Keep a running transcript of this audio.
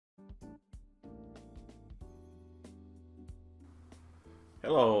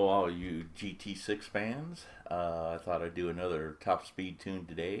Hello, all you GT6 fans. I thought I'd do another top speed tune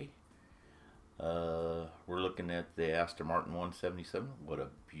today. We're looking at the Aston Martin 177. What a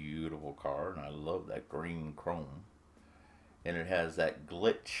beautiful car, and I love that green chrome. And it has that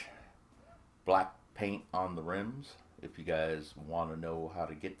glitch black paint on the rims. If you guys want to know how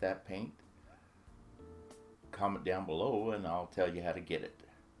to get that paint, comment down below and I'll tell you how to get it.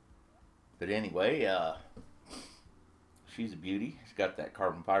 But anyway, she's a beauty. She's got that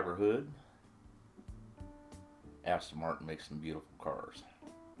carbon fiber hood. Aston Martin makes some beautiful cars.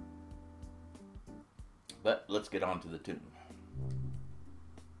 But let's get on to the tune.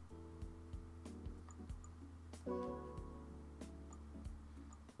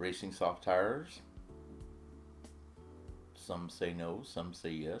 Racing soft tires. Some say no, some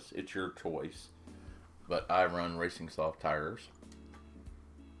say yes. It's your choice. But I run racing soft tires.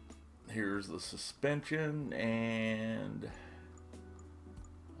 Here's the suspension, and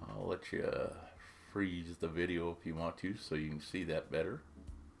I'll let you freeze the video if you want to so you can see that better.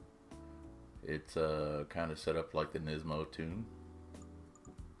 It's kind of set up like the Nismo tune.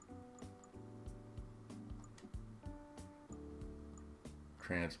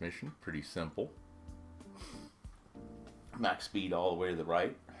 Transmission, pretty simple. Max speed all the way to the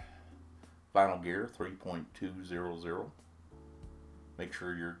right. Final gear 3.200. Make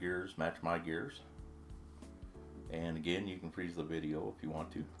sure your gears match my gears. And again, you can freeze the video if you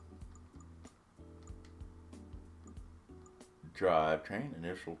want to. Drivetrain,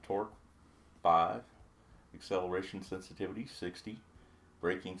 initial torque 5, acceleration sensitivity 60,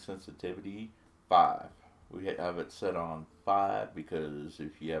 braking sensitivity 5. We have it set on 5 because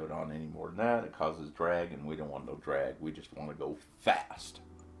if you have it on any more than that, it causes drag, and we don't want no drag. We just want to go fast.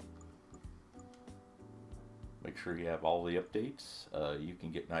 Make sure you have all the updates. You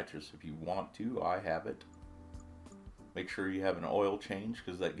can get nitrous if you want to. I have it. Make sure you have an oil change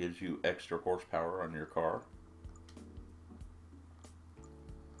because that gives you extra horsepower on your car.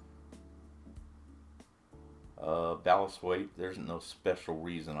 Ballast weight, there's no special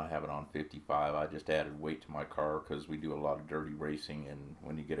reason I have it on 55. I just added weight to my car because we do a lot of dirty racing, and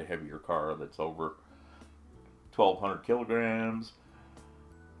when you get a heavier car that's over 1,200 kilograms,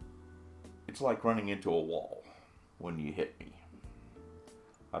 it's like running into a wall when you hit me.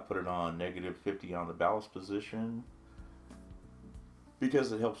 I put it on -50 on the ballast position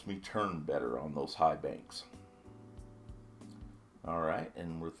because it helps me turn better on those high banks. Alright,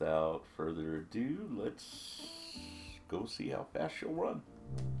 and without further ado, let's go see how fast she'll run.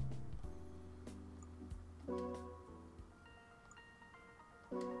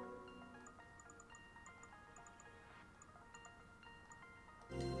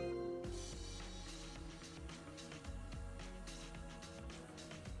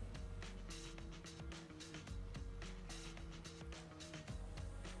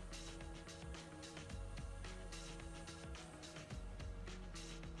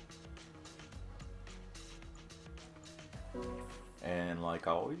 And like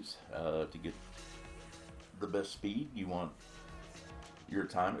always, to get the best speed, you want your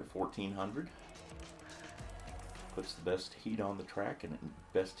time at 1400. Puts the best heat on the track and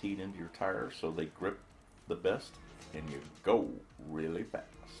best heat into your tires so they grip the best and you go really fast.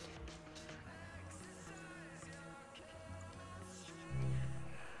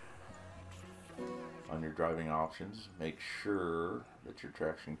 On your driving options, make sure that your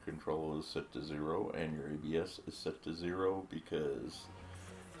traction control is set to 0 and your ABS is set to 0, because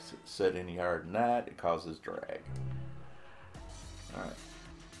set any higher than that, it causes drag. Alright,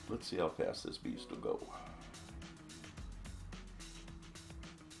 let's see how fast this beast will go.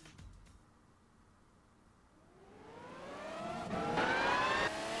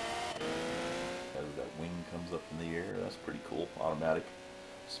 As that wing comes up in the air, that's pretty cool. Automatic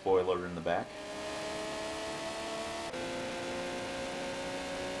spoiler in the back.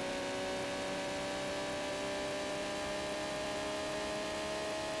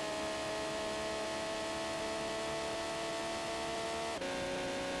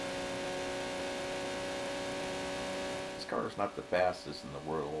 This car is not the fastest in the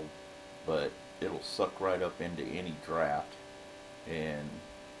world, but it'll suck right up into any draft, and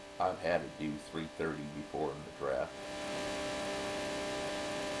I've had it do 330 before in the draft.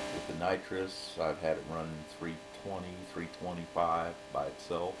 With the nitrous, I've had it run 320, 325 by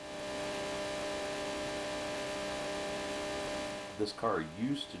itself. This car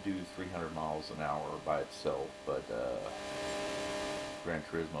used to do 300 miles an hour by itself, but Gran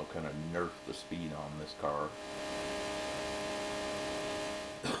Turismo kind of nerfed the speed on this car.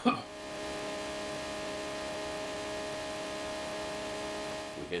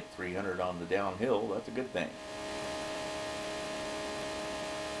 We hit 300 on the downhill, that's a good thing.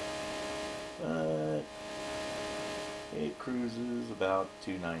 It cruises about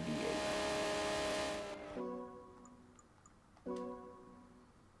 298.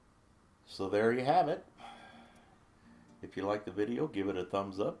 So there you have it. If you like the video, give it a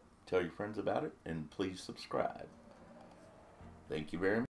thumbs up, tell your friends about it, and please subscribe. Thank you very much.